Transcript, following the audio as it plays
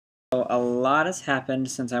So a lot has happened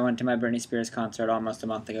since I went to my Britney Spears concert almost a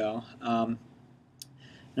month ago.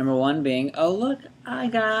 Number one being, oh look, I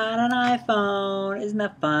got an iPhone. Isn't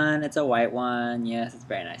that fun? It's a white one. Yes, it's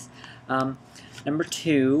very nice. Um, Number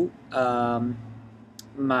two,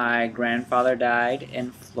 my grandfather died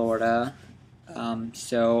in Florida.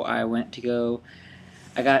 So I went to go.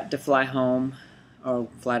 I got to fly home or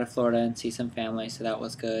fly to Florida and see some family, so that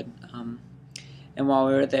was good. And while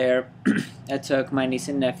we were there, I took my niece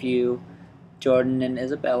and nephew, Jordan and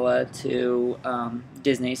Isabella, to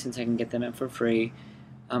Disney since I can get them in for free.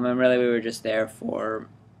 And really, we were just there for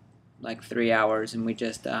like 3 hours, and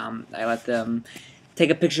I let them take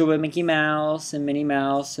a picture with Mickey Mouse and Minnie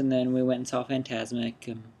Mouse, and then we went and saw Fantasmic.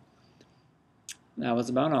 And that was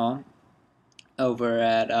about all over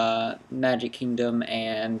at Magic Kingdom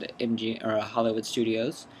and Hollywood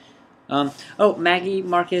Studios. Oh, Maggie,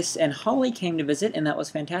 Marcus, and Holly came to visit, and that was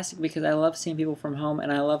fantastic because I love seeing people from home,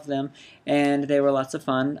 and I love them, and they were lots of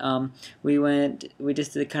fun. We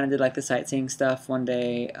just kind of did like the sightseeing stuff one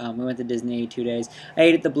day. We went to Disney 2 days. I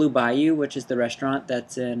ate at the Blue Bayou, which is the restaurant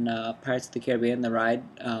that's in Pirates of the Caribbean. The ride,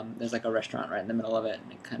 there's like a restaurant right in the middle of it,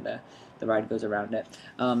 and the ride goes around it.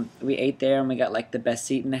 We ate there, and we got like the best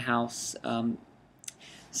seat in the house.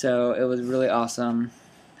 So it was really awesome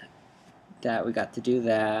that we got to do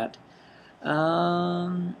that.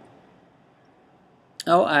 Oh,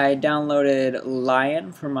 I downloaded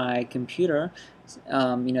Lion for my computer.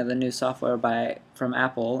 The new software from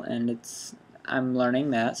Apple, and I'm learning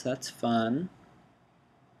that, so that's fun.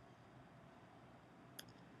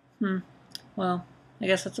 Well, I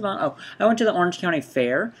guess that's about. Oh, I went to the Orange County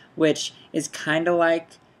Fair, which is kind of like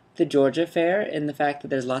the Georgia Fair in the fact that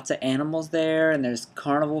there's lots of animals there, and there's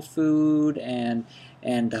carnival food and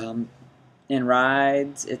and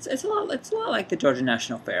rides. It's a lot like the Georgia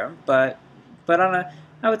National Fair, but on a,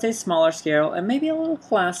 I would say, smaller scale and maybe a little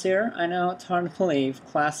classier. I know it's hard to believe,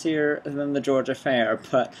 classier than the Georgia Fair,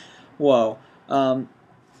 but whoa.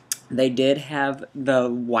 They did have the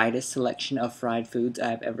widest selection of fried foods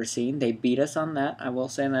I've ever seen. They beat us on that, I will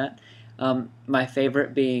say that. My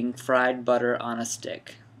favorite being fried butter on a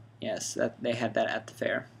stick. Yes, they had that at the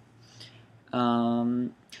fair.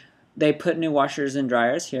 Um, they put new washers and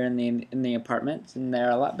dryers here in the apartment, and they're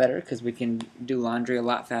a lot better because we can do laundry a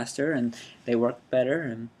lot faster, and they work better.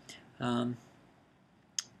 And um,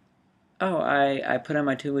 oh, I put in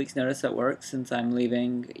my 2 weeks notice at work since I'm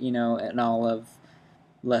leaving, in all of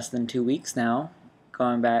less than 2 weeks now,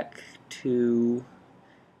 going back to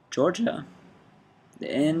Georgia. The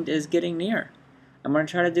end is getting near. I'm going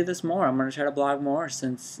to try to do this more. I'm going to try to blog more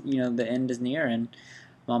since, the end is near and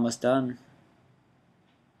I'm almost done.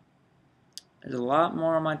 There's a lot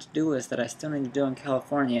more on my to-do list that I still need to do in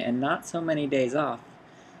California and not so many days off.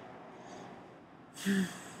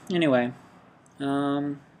 Anyway,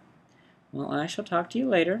 well, I shall talk to you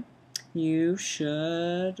later. You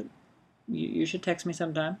should text me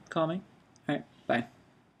sometime. Call me. All right, bye.